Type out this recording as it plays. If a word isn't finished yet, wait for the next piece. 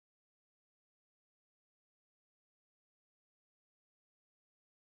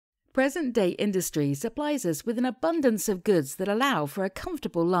Present-day industry supplies us with an abundance of goods that allow for a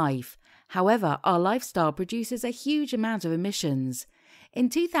comfortable life. However, our lifestyle produces a huge amount of emissions. In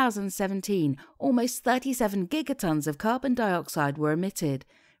 2017, almost 37 gigatons of carbon dioxide were emitted.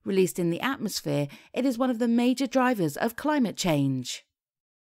 Released in the atmosphere, it is one of the major drivers of climate change.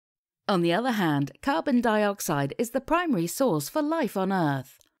 On the other hand, carbon dioxide is the primary source for life on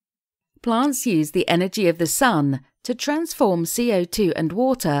Earth. Plants use the energy of the sun to transform CO2 and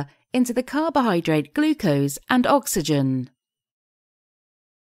water into the carbohydrate glucose and oxygen.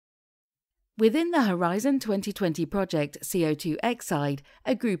 Within the Horizon 2020 project CO2EXIDE,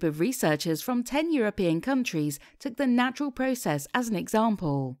 a group of researchers from 10 European countries took the natural process as an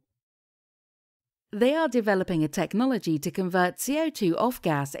example. They are developing a technology to convert CO2 off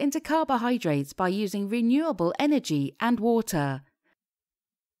gas into carbohydrates by using renewable energy and water.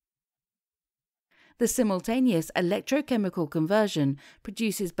 The simultaneous electrochemical conversion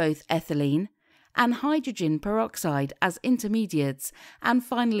produces both ethylene and hydrogen peroxide as intermediates and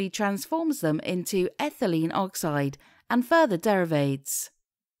finally transforms them into ethylene oxide and further derivates.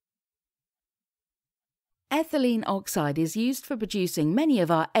 Ethylene oxide is used for producing many of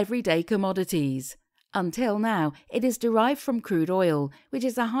our everyday commodities. Until now, it is derived from crude oil, which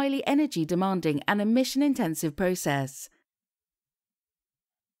is a highly energy-demanding and emission-intensive process.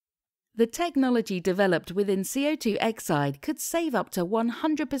 The technology developed within CO2EXIDE could save up to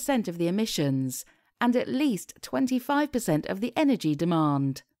 100% of the emissions and at least 25% of the energy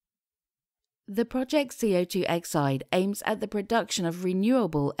demand. The project CO2EXIDE aims at the production of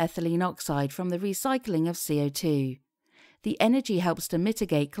renewable ethylene oxide from the recycling of CO2. The energy helps to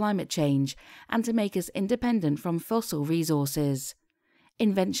mitigate climate change and to make us independent from fossil resources.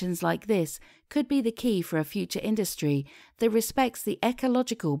 Inventions like this could be the key for a future industry that respects the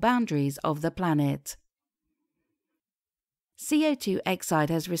ecological boundaries of the planet. CO2EXIDE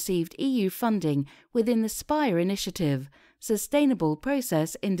has received EU funding within the SPIRE initiative, Sustainable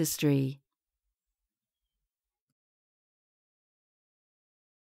Process Industry.